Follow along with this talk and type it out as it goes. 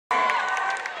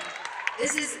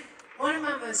This is one of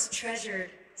my most treasured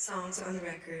songs on the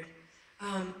record.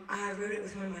 I wrote it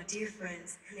with one of my dear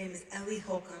friends. Her name is Ellie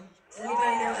Holcomb. Does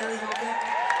anybody know Ellie Holcomb?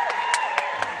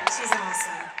 She's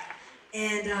awesome.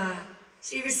 And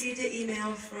she received an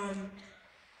email from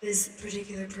this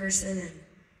particular person, and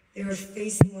they were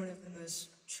facing one of the most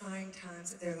trying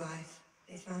times of their life.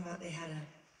 They found out they had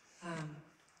a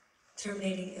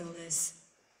terminating illness,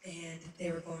 and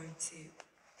they were going to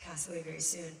pass away very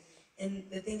soon. And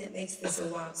the thing that makes this a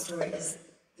wild story is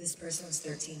this person was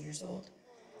 13 years old.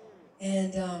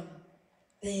 And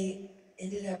they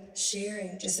ended up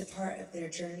sharing just a part of their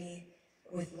journey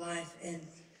with life. And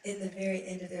in the very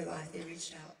end of their life, they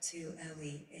reached out to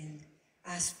Ellie and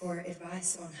asked for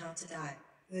advice on how to die,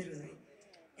 literally.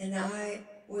 And I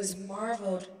was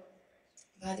marveled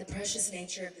by the precious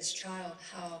nature of this child,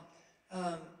 how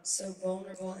so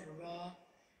vulnerable and raw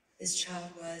this child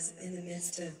was in the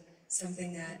midst of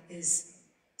something that is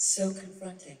so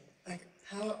confronting. Like,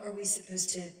 how are we supposed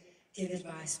to give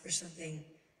advice for something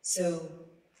so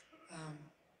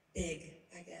big,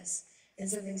 I guess, and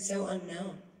something so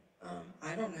unknown?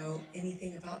 I don't know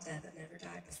anything about that never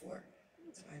died before.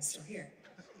 That's why I'm still here.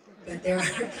 But there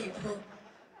are people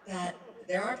that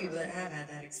have had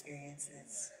that experience, and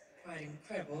it's quite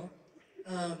incredible.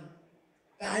 But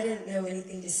I didn't know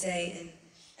anything to say, and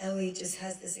Ellie just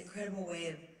has this incredible way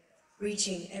of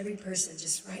reaching every person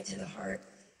just right to the heart.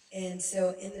 And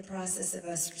so in the process of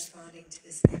us responding to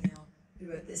this email, we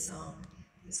wrote this song.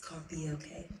 It's called Be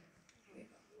Okay.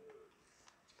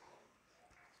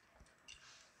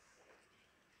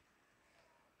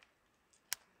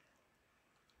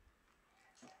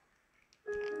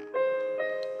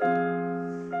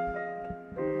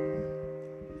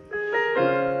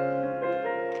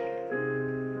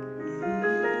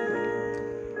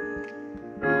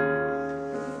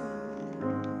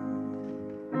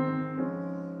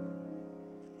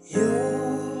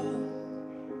 You're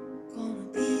gonna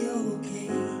be okay.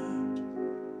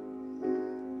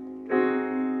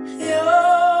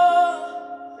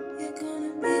 You're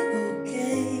gonna be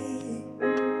okay.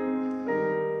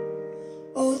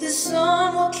 Oh, the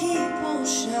sun will keep on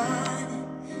shining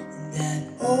in that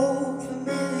old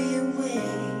familiar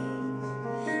way,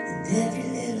 and every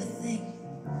little thing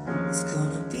is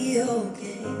gonna be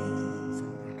okay.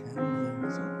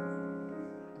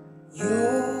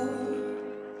 You're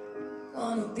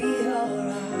gonna be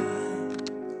alright,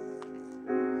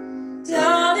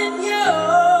 darling.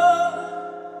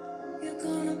 You're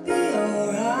gonna be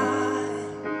alright.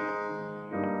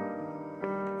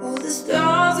 Oh, the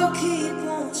stars will keep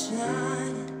on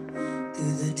shining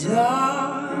through the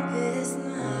darkest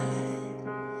night,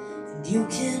 and you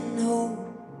can know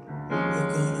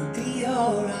you're gonna be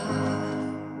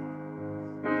alright.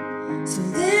 So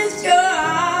lift your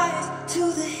eyes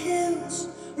to the hills,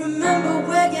 remember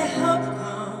where your help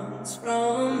comes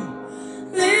from.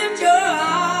 Lift your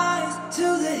eyes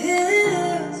to the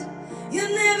hills, you'll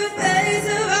never face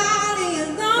a valley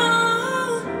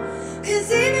alone.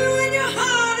 'Cause even when your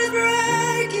heart is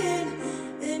breaking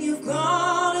and you've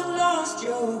gone and lost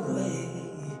your way,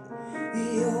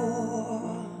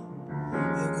 you're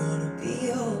gonna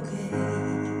be okay.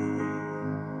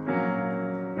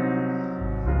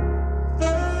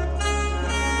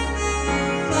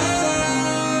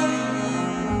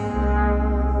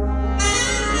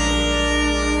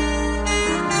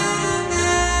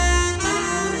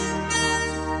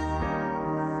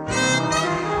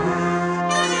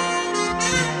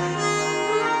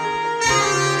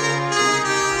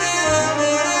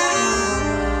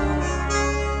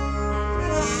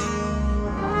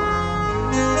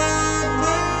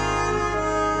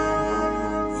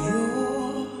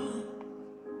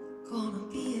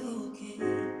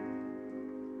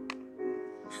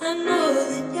 I know that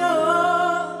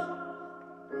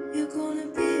you're gonna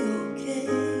be okay.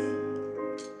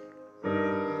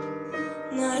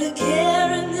 Not a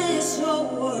care in this whole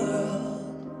world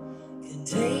can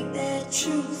take that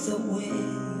truth away.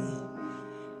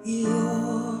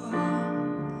 You're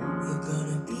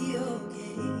gonna be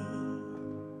okay.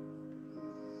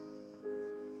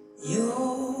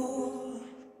 You're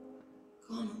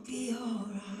gonna be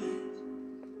alright,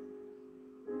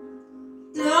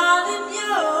 darling.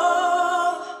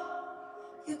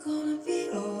 You're gonna be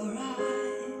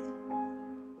alright.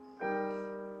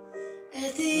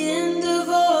 At the end of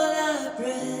all our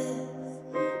breath,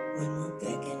 when we're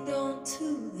beckoned on to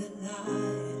the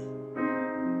light,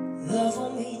 love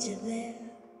will meet you there.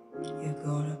 You're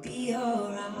gonna be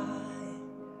alright.